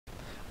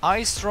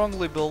I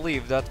strongly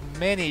believe that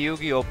many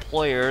Yu-Gi-Oh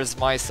players,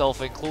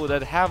 myself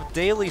included, have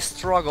daily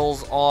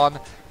struggles on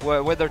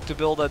whether to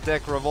build a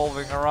deck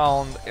revolving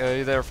around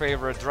their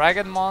favorite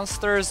dragon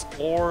monsters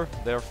or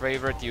their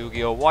favorite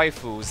Yu-Gi-Oh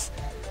waifus.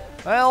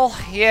 Well,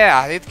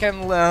 yeah, it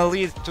can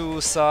lead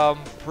to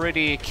some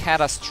pretty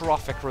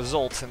catastrophic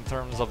results in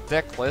terms of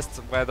deck lists,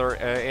 whether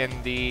in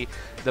the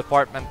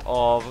department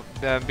of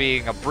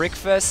being a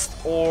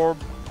brickfest or,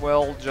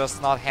 well,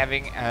 just not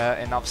having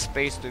enough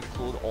space to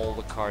include all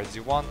the cards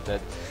you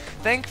wanted.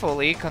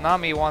 Thankfully,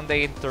 Konami one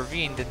day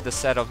intervened in the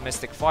set of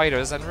Mystic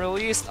Fighters and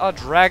released a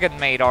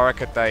Dragonmaid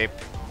archetype,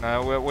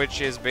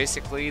 which is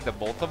basically the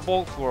both of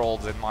both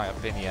worlds in my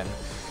opinion.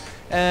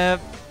 Uh,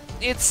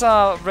 it's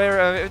a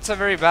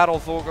very battle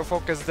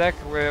focused deck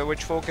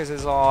which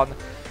focuses on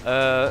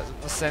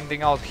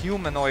sending out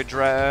humanoid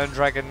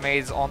dragon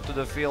maids onto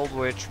the field,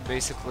 which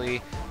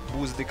basically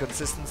boost the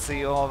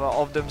consistency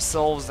of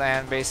themselves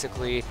and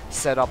basically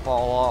set up a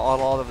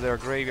lot of their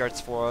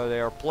graveyards for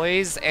their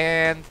plays.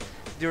 And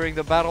during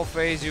the battle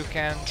phase, you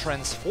can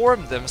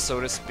transform them, so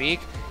to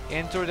speak,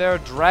 into their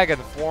dragon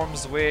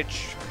forms,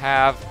 which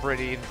have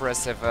pretty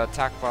impressive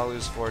attack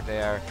values for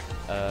their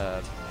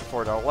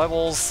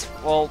levels.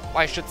 Well,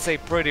 I should say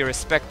pretty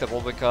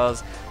respectable,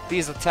 because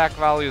these attack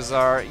values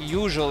are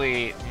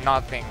usually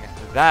nothing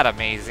that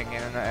amazing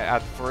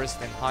at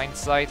first in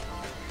hindsight.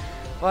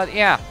 But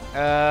yeah,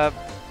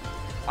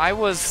 I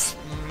was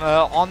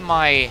on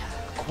my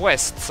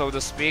quest, so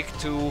to speak,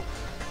 to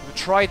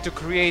try to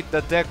create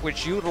the deck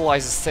which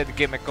utilizes said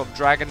gimmick of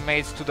Dragon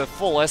Maids to the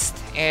fullest,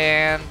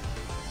 and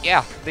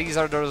yeah, these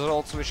are the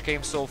results which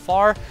came so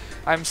far.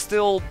 I'm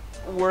still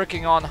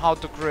working on how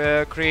to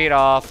create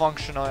a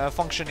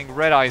functioning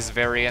Red Eyes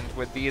variant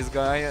with these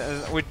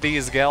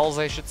gals,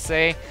 I should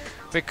say,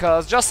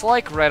 because just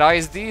like Red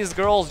Eyes, these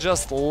girls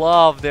just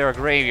love their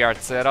graveyard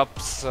setup.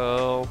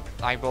 So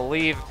I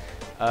believe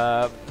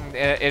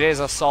it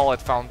is a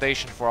solid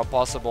foundation for a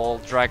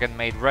possible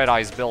Dragonmaid Red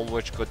Eyes build,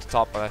 which could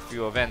top a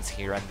few events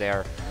here and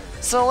there.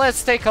 So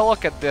let's take a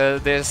look at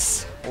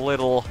this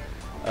little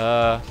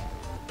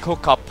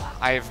cook-up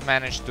I've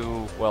managed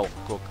to, well,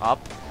 cook up.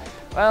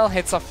 Well,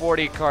 it's a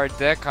 40 card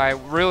deck.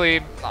 I'm really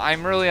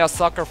a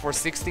sucker for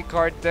 60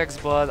 card decks,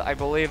 but I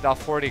believe that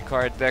 40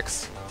 card deck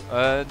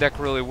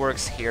really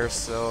works here.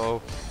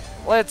 So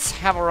let's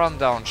have a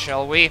rundown,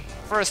 shall we?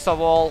 First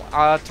of all,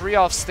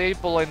 3-off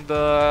staple in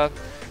the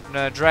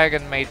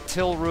Dragonmaid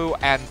Tilru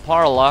and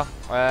Parla.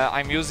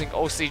 I'm using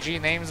OCG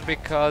names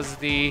because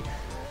the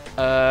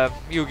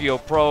Yu-Gi-Oh!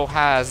 Pro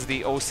has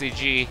the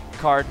OCG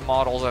card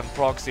models and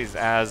proxies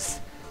as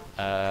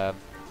a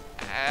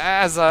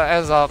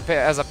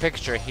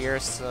picture here.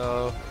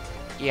 So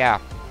yeah,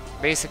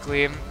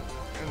 basically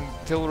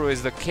Tilru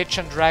is the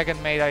kitchen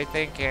dragon maid, I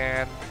think,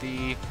 and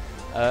the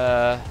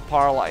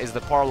Parla is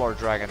the parlor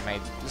dragon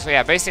maid. So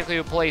yeah, basically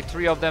you play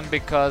 3 of them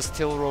because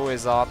Tilru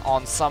is an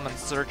on-summon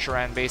searcher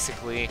and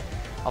basically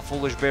a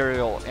foolish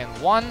burial in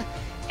 1,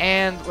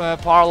 and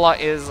Parla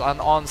is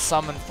an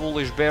on-summon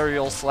foolish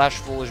burial /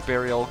 foolish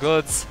burial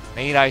goods.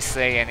 Need I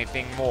say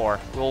anything more?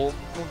 We'll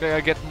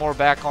get more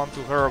back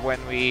onto her when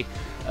we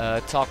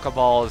talk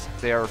about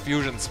their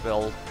fusion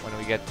spell when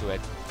we get to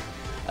it.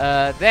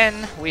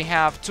 Then we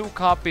have 2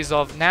 copies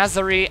of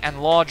Nazari and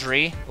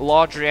Laudry.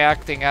 Laudry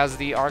acting as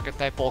the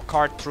archetypal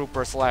card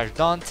trooper /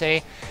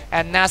 Dante,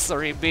 and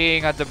Nazari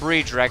being a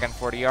debris dragon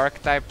for the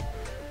archetype.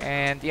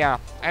 And yeah,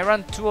 I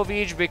run 2 of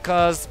each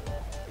because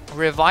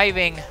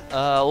reviving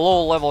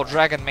low-level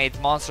Dragon Maid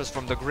monsters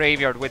from the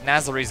graveyard with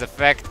Nazari's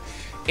effect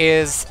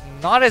is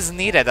not as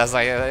needed as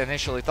I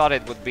initially thought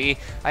it would be.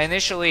 I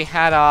initially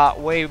had a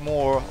way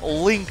more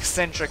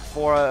Link-centric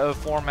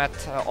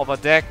format of a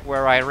deck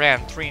where I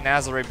ran 3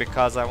 Nazari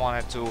because I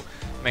wanted to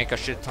make a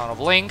shit ton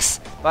of Links.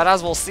 But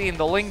as we'll see in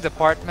the Link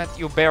department,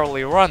 you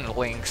barely run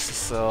Links,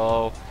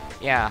 so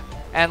yeah.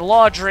 And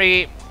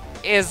Laudry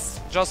is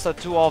just a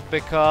 2-off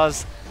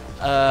because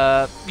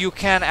you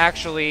can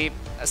actually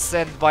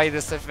send by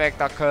this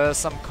effect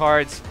some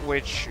cards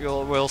which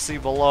we'll see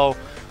below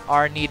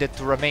are needed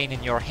to remain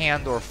in your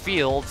hand or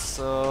field,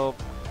 so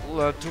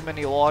too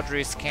many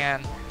Laudries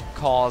can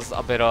cause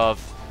a bit of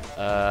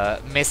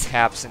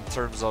mishaps in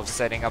terms of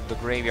setting up the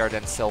graveyard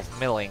and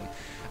self-milling.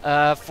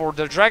 For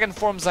the dragon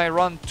forms I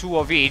run 2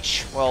 of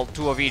each, well,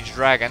 2 of each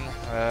dragon,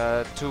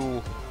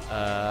 2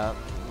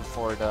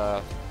 for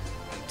the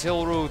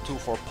Tilru, 2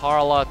 for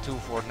Parla, 2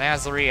 for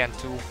Nazari, and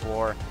 2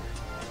 for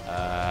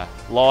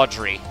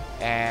Laudry.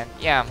 And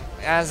yeah,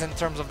 as in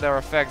terms of their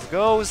effects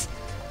goes,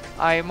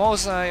 I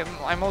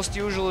most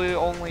usually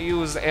only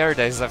use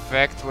Erde's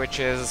effect, which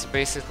is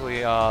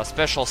basically a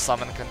special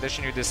summon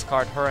condition. You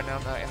discard her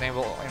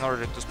in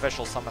order to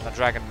special summon a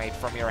Dragon Maid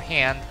from your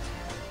hand.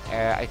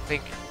 I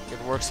think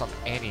it works on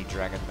any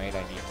Dragon Maid,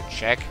 I need to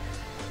check.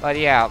 But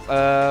yeah,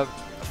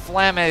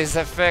 Flame's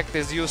effect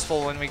is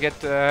useful when we get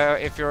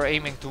if you're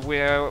aiming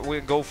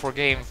to go for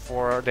game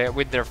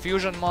with their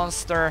fusion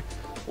monster.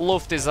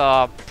 Luft is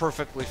a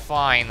perfectly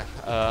fine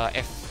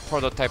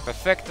prototype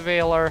effect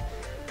veiler.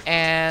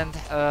 And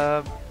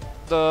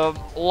the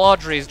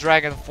Laudry's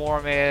dragon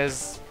form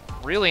is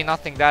really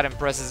nothing that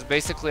impressive. It's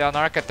basically an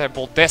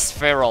archetypal Death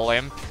Feral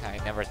Imp. I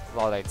never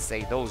thought I'd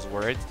say those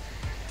words.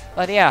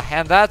 But yeah,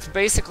 and that's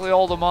basically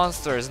all the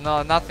monsters.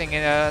 No, nothing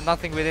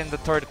within the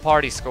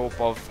third-party scope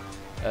of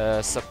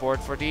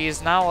support for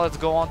these. Now let's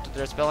go on to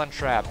their spell and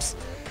traps.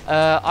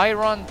 I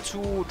run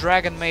 2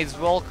 Dragonmaid's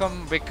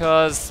Welcome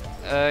because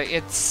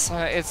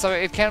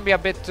it can be a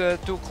bit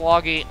too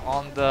cloggy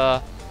on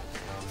the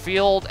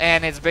field,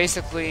 and it's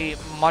basically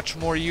much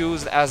more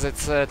used as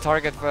its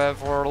target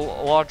for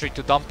Laundry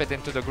to dump it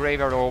into the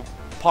graveyard, or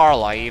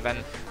Parla even,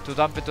 to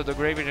dump it to the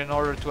graveyard in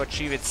order to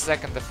achieve its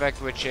second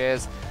effect, which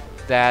is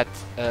that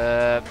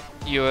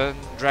your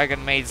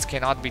Dragonmaids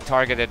cannot be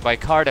targeted by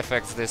card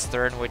effects this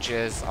turn, which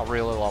is a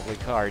really lovely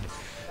card.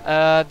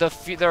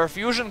 Their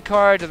fusion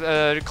card,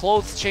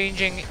 Clothes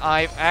Changing,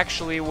 I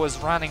actually was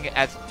running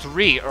at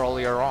 3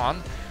 earlier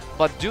on,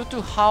 but due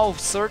to how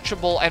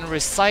searchable and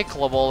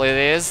recyclable it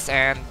is,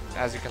 and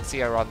as you can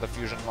see I run the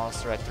fusion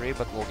monster at 3,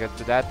 but we'll get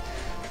to that,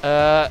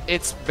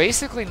 it's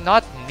basically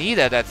not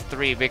needed at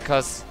 3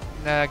 because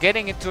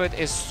getting into it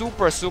is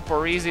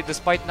super easy,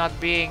 despite not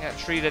being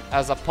treated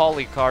as a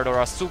poly card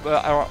or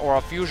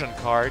a fusion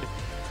card.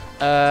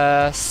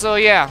 So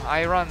yeah,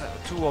 I run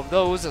 2 of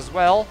those as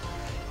well,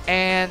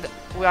 and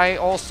I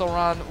also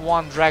run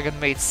 1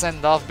 Dragonmaid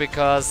Send Off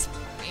because,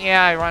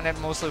 yeah, I run it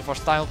mostly for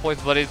style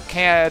points, but it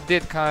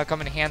did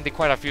come in handy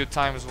quite a few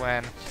times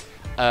when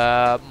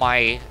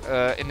my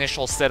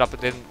initial setup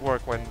didn't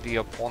work, when the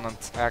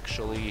opponent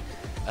actually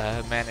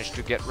managed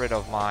to get rid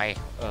of my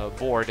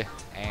board,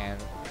 and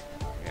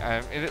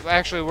it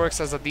actually works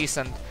as a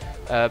decent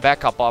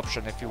backup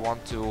option if you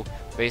want to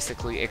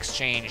basically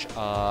exchange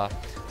a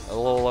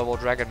low-level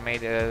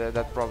Dragonmaid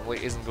that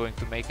probably isn't going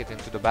to make it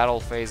into the battle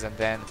phase, and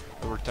then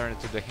return it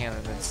to the hand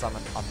and then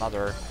summon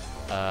another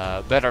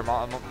better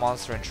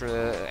monster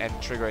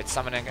and trigger its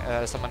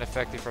summon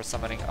effect for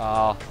summoning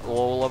a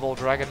low-level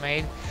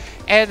Dragonmaid.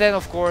 And then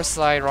of course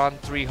I run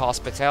 3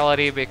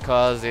 Hospitality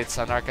because it's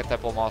an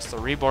archetypal monster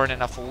reborn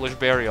and a Foolish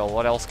Burial.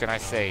 What else can I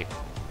say?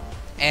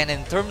 And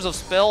in terms of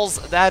spells,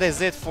 that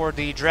is it for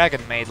the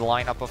Dragonmaid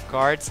lineup of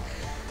cards.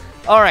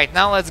 Alright,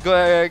 now let's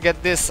go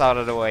get this out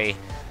of the way.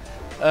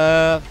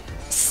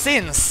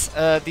 Since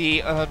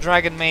the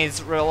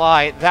Dragonmaids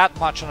rely that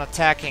much on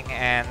attacking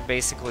and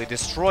basically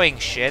destroying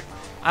shit,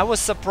 I was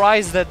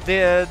surprised that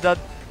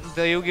the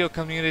Yu-Gi-Oh!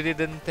 Community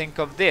didn't think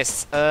of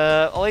this.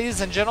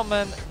 Ladies and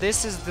gentlemen,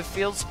 this is the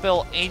field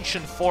spell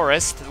Ancient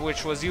Forest,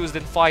 which was used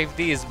in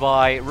 5Ds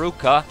by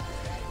Ruka.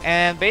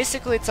 And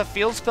basically it's a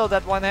field spell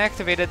that when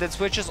activated it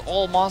switches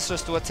all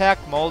monsters to attack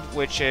mode,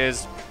 which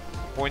is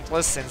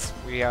pointless since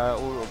we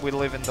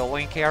live in the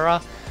Link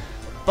era.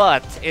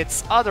 But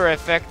its other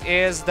effect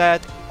is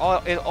that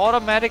it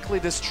automatically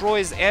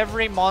destroys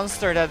every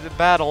monster that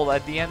battled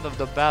at the end of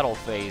the battle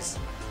phase.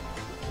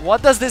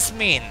 What does this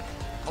mean?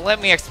 Let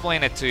me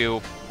explain it to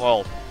you,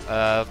 well,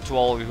 to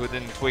all of you who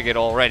didn't twig it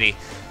already.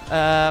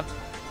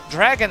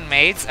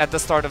 Dragonmaids at the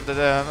start of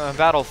the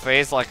battle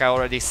phase, like I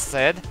already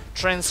said,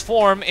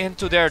 transform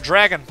into their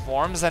dragon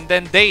forms and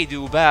then they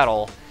do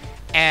battle.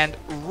 And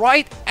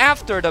right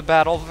after the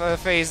battle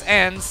phase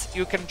ends,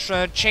 you can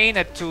chain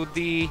it to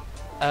the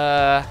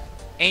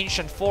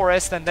Ancient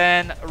Forest and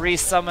then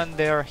resummon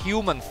their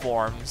human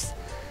forms.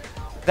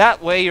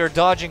 That way you're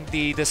dodging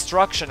the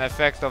destruction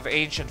effect of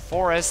Ancient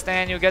Forest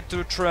and you get to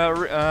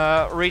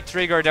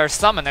re-trigger their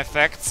summon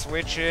effects,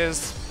 which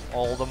is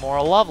all the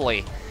more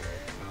lovely.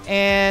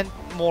 And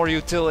more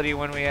utility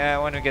when we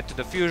get to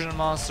the fusion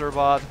monster,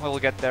 but we'll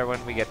get there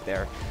when we get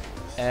there.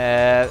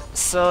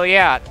 So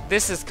yeah,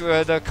 this is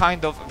the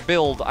kind of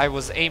build I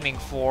was aiming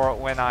for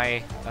when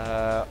I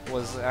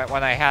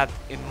had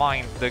in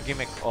mind the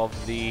gimmick of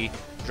the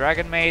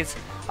Dragonmaids.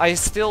 I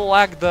still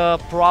lack the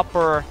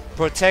proper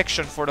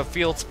protection for the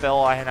field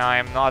spell, and I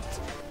am not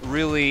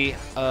really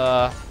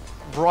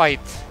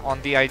bright on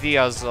the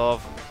ideas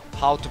of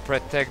how to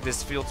protect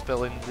this field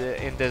spell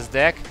in this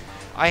deck.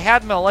 I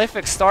had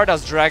Malefic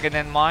Stardust Dragon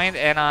in mind,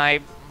 and I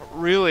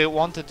really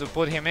wanted to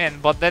put him in,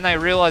 but then I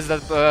realized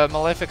that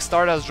Malefic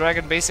Stardust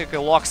Dragon basically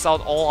locks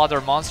out all other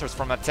monsters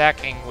from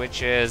attacking,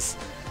 which is...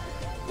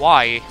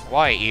 why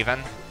even?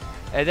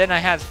 And then I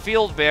had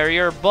Field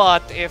Barrier,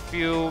 but if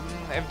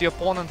the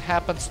opponent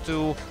happens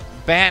to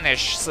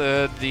banish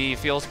the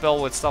field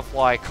spell with stuff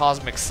like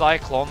Cosmic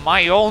Cyclone,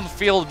 my own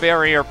Field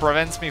Barrier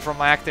prevents me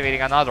from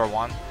activating another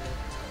one.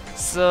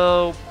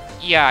 So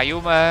yeah,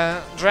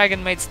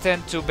 Dragonmaids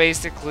tend to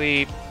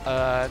basically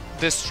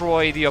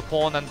destroy the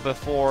opponent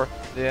before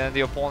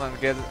the opponent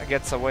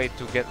gets away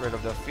to get rid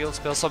of the field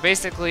spell. So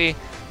basically,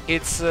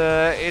 it's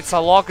a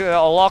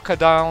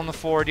lockdown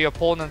for the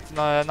opponent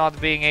not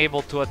being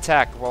able to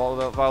attack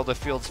while the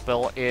field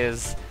spell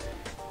is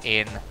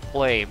in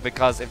play.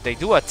 Because if they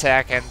do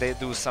attack and they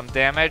do some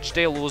damage,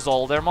 they lose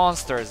all their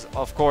monsters.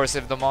 Of course,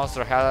 if the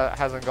monster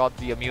hasn't got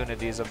the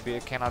immunities of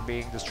cannot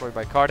being destroyed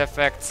by card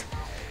effects.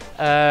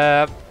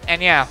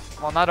 And yeah,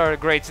 another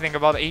great thing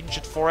about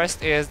Ancient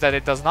Forest is that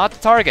it does not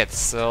target,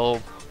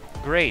 so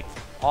great.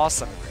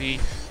 awesome. The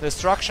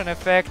destruction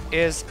effect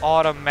is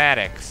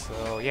automatic,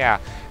 so yeah.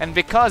 And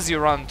because you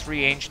run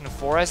 3 Ancient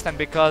Forest, and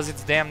because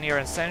it's damn near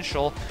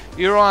essential,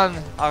 you run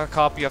a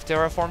copy of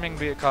Terraforming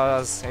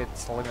because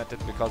it's limited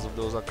because of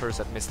those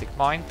accursed Mystic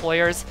Mind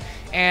players,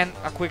 and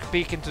a quick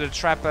peek into the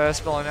trap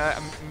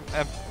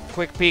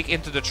quick peek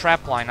into the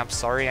trap lineup,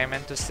 sorry, I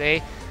meant to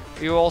say.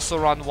 You also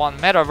run 1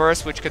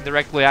 Metaverse, which can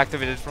directly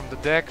activate it from the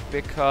deck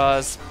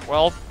because,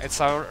 well, it's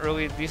a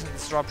really decent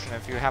disruption.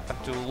 If you happen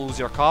to lose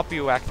your copy,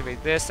 you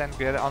activate this and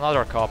get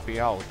another copy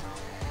out.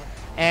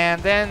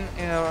 And then,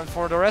 you know,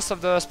 for the rest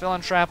of the Spell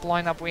and Trap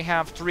lineup, we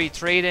have 3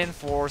 trade-in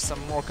for some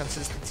more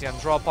consistency and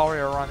draw power.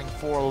 You're running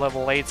 4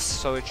 level 8s,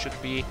 so it should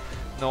be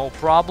no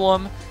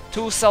problem.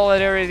 2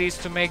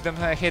 Solidarities to make them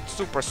hit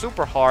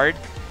super hard,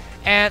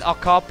 and a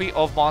copy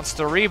of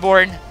Monster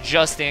Reborn,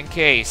 just in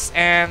case.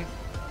 And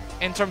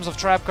in terms of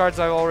trap cards,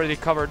 I already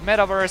covered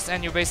Metaverse,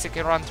 and you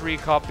basically run 3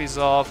 copies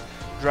of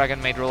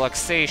Dragonmaid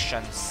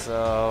Relaxation.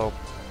 So,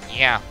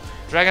 yeah.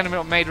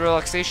 Dragonmaid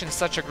Relaxation is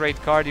such a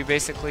great card. You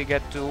basically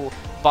get to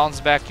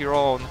bounce back your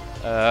own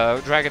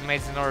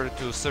Dragonmaids in order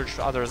to search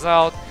others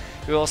out.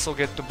 You also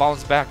get to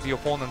bounce back the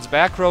opponent's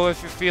back row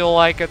if you feel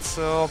like it.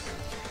 So,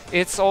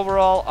 it's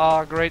overall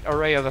a great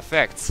array of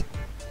effects.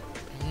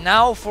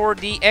 Now for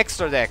the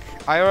extra deck.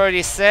 I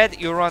already said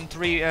you run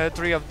 3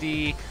 of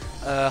the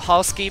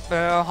Housekeep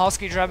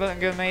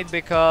Dragonmaid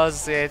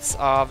because it's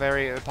a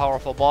very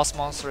powerful boss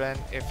monster, and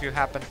if you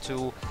happen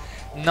to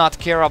not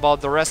care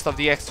about the rest of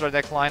the extra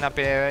deck lineup,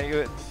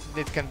 it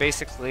can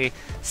basically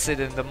sit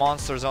in the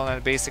monster zone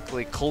and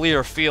basically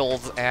clear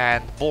fields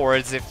and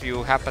boards if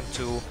you happen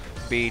to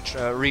be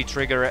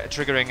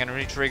triggering and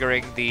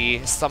re-triggering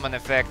the summon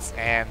effects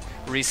and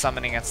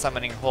resummoning and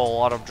summoning whole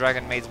lot of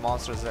Dragonmaid's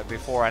monsters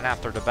before and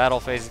after the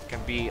battle phase. It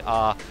can be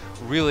a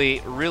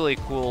really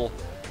cool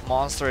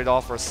monster. It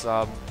offers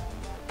a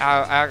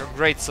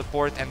great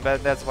support, and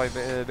that's why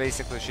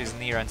basically she's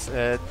near and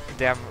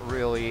damn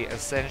really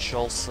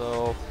essential,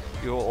 so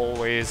you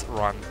always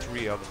run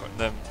 3 of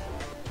them.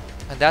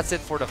 And that's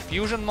it for the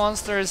fusion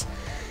monsters.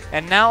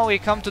 And now we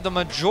come to the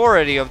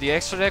majority of the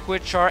extra deck,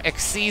 which are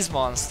Xyz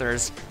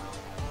monsters.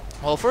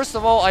 Well, first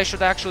of all, I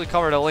should actually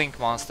cover the Link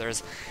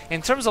monsters.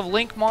 In terms of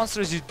Link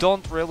monsters, you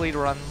don't really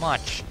run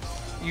much.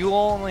 You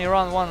only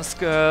run run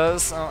Saryuja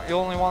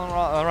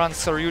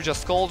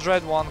Skull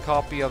Dread, 1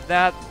 copy of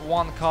that,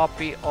 1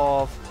 copy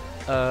of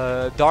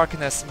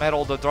Darkness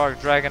Metal, the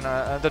Dragon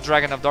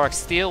of Dark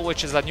Steel,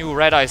 which is a new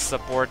Red Eyes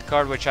support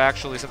card, which I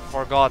actually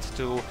forgot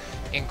to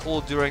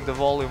include during the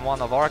Volume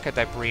 1 of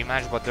Archetype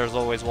rematch, but there's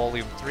always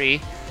Volume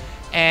 3.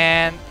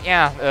 And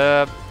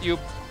yeah, you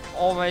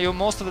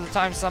most of the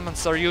time summon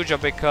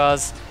Saryuja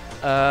because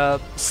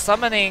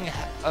summoning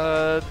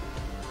the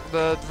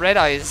Red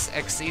Eyes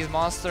Xyz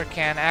monster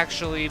can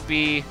actually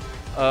be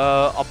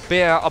a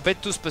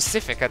bit too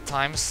specific at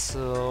times.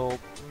 So,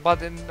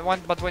 but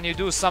when you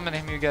do summon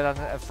him, you get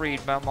a free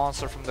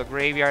monster from the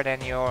graveyard,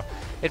 and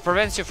it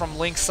prevents you from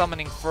Link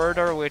summoning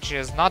further, which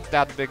is not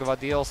that big of a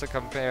deal to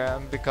compare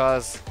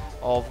because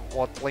of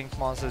what Link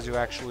monsters you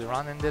actually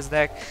run in this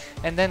deck.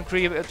 And then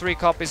 3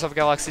 copies of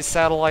Galaxy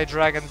Satellite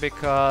Dragon,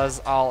 because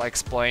I'll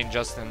explain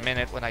just in a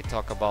minute when I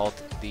talk about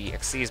the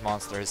Xyz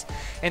monsters.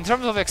 In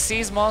terms of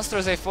Xyz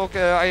monsters, I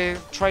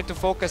tried to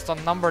focus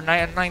on number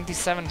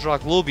 97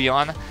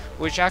 Draglubion,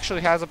 which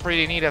actually has a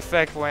pretty neat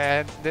effect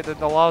when it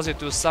allows you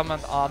to summon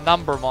a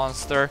number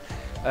monster.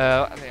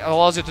 It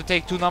allows you to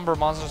take 2 number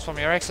monsters from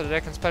your extra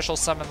deck and special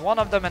summon one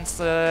of them and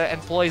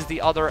place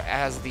the other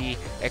as the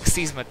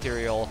Xyz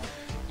material.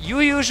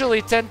 You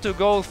usually tend to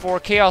go for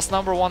Chaos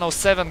number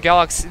 107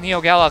 Neo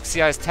Galaxy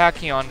Eyes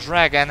Tachyon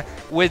Dragon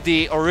with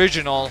the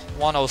original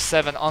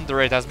 107 under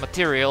it as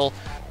material,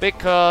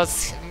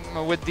 because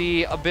with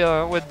the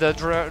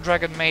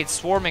Dragonmaid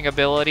Swarming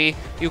ability,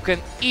 you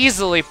can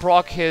easily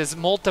proc his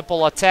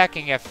multiple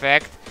attacking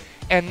effect,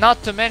 and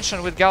not to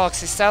mention with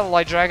Galaxy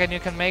Satellite Dragon,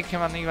 you can make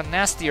him an even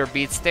nastier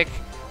beatstick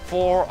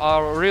for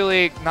a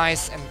really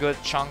nice and good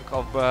chunk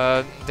of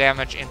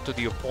damage into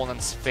the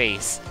opponent's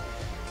face.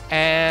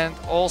 And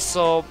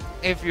also,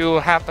 if you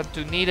happen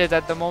to need it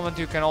at the moment,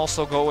 you can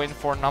also go in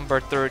for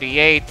number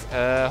 38,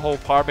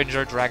 Hope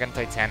Harbinger Dragon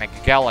Titanic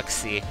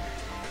Galaxy.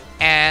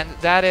 And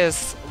that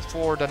is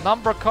for the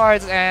number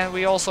cards, and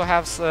we also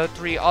have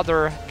 3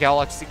 other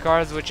Galaxy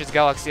cards, which is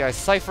Galaxy Eyes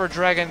Cypher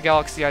Dragon,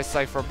 Galaxy Eyes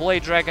Cypher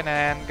Blade Dragon,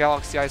 and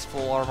Galaxy Eyes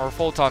Full Armor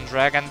Photon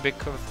Dragon,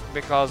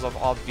 because of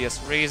obvious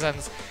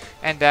reasons.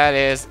 And that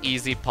is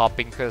easy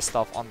popping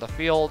stuff on the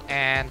field,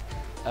 and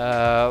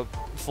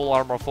Full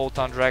Armor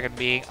Photon Dragon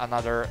being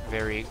another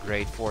very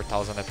great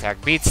 4000 attack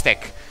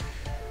beatstick.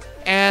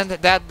 And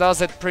that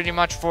does it pretty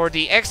much for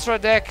the extra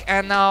deck.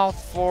 And now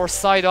for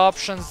side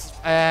options,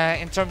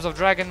 in terms of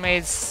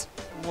Dragonmaids,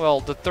 well,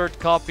 the 3rd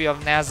copy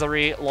of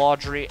Nazari,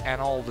 Laudry, and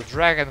all the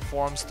Dragon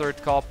forms,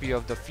 3rd copy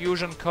of the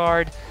Fusion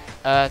card,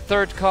 a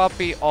third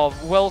copy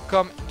of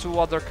Welcome, 2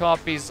 other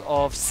copies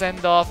of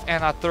Send Off,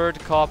 and a third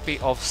copy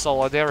of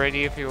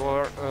Solidarity if you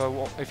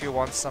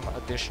want some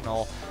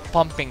additional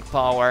pumping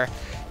power.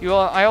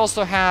 I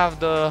also have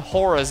the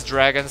Horus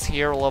Dragons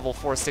here, level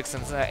 4, 6,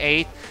 and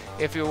 8.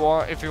 If you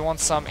want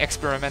some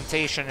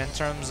experimentation in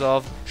terms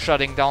of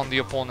shutting down the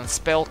opponent's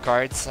spell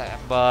cards,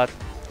 but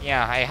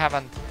yeah, I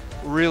haven't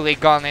really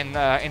gone in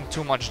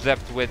too much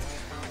depth with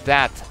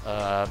that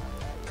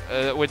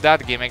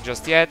gimmick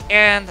just yet.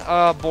 And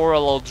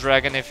Borrello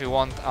Dragon if you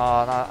want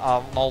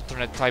an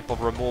alternate type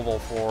of removal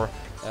for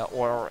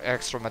or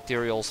extra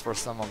materials for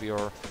some of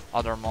your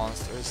other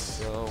monsters.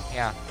 So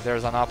yeah,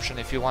 there's an option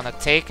if you want to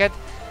take it.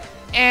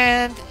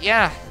 And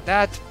yeah,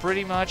 that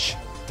pretty much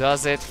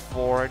does it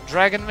for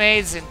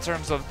Dragonmaids in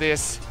terms of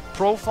this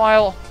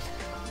profile.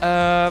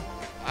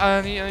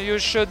 And you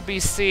should be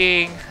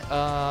seeing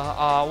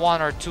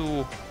 1 or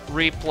 2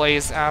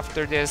 replays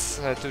after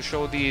this to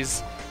show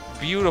these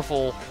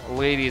beautiful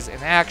ladies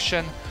in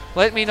action.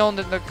 Let me know in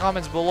the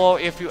comments below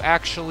if you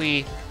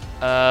actually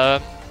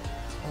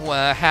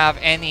have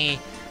any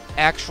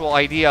actual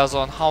ideas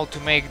on how to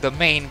make the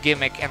main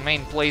gimmick and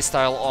main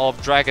playstyle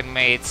of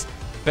Dragonmaids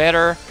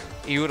better,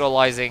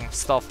 utilizing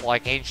stuff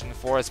like Ancient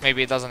Forest.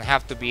 Maybe it doesn't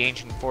have to be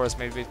Ancient Forest,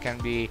 maybe it can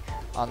be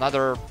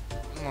another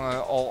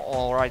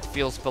alright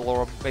field spell,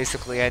 or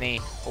basically any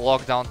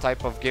lockdown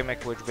type of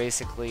gimmick which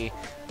basically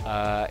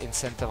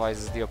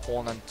incentivizes the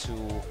opponent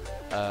to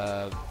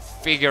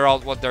figure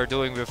out what they're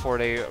doing before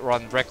they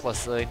run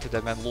recklessly into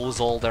them and lose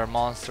all their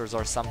monsters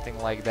or something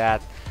like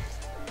that.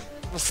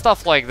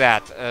 Stuff like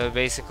that,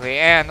 basically.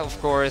 And of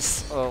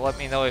course, let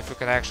me know if you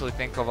can actually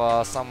think of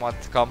a somewhat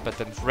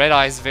competent Red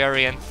Eyes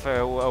variant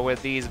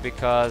with these,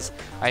 because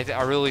I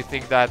really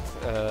think that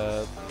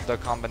the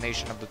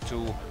combination of the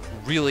two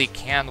really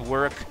can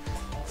work.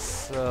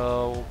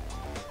 So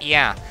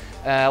yeah,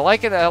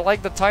 like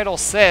the title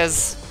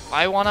says,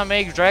 I want to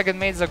make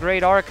Dragonmaids a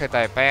great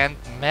archetype and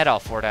meta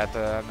for that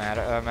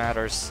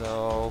matter.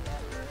 So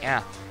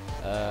yeah.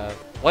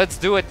 Let's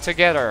do it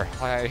together.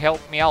 Help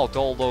me out,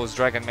 all those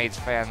Dragonmaids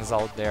fans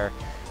out there.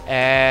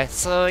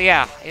 So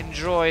yeah,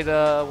 enjoy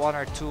the 1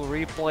 or 2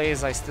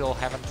 replays. I still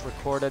haven't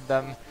recorded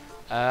them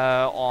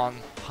on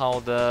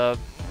how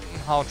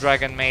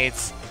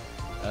Dragonmaids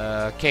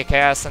kick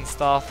ass and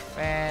stuff.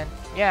 And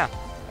yeah,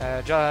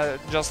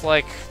 just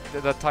like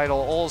the title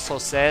also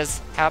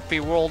says, Happy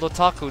World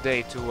Otaku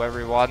Day to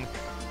everyone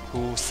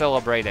who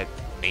celebrated,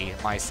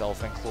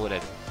 myself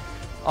included.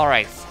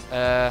 Alright,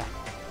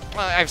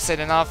 I've said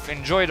enough.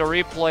 Enjoy the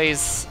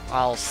replays.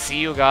 I'll see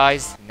you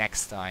guys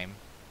next time.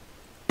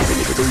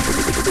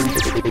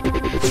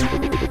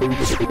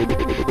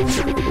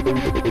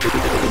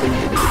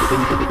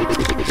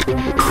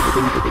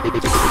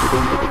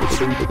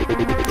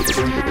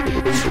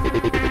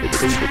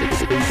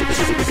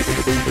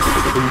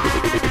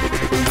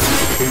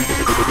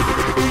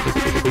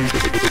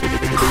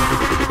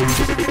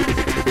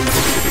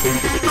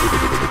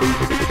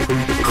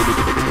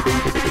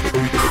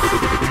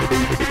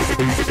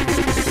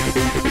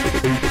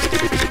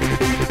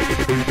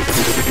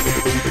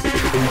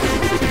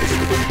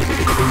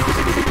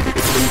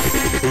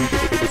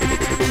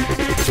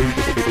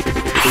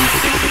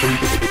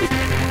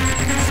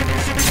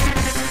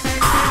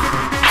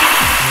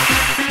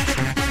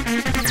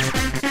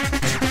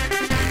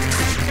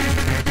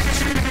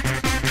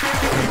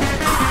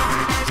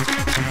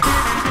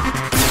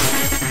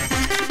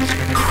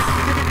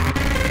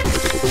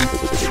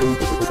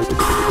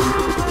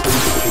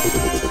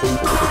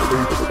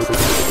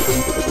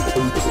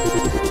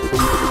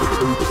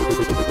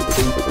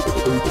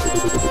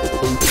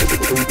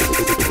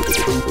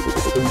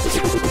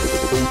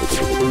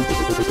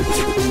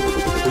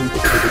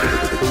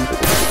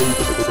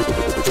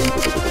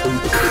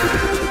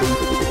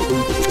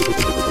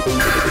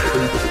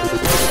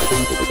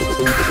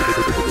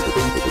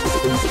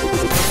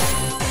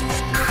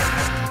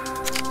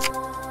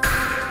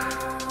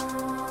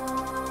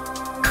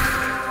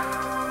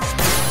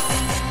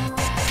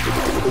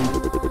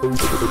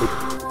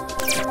 You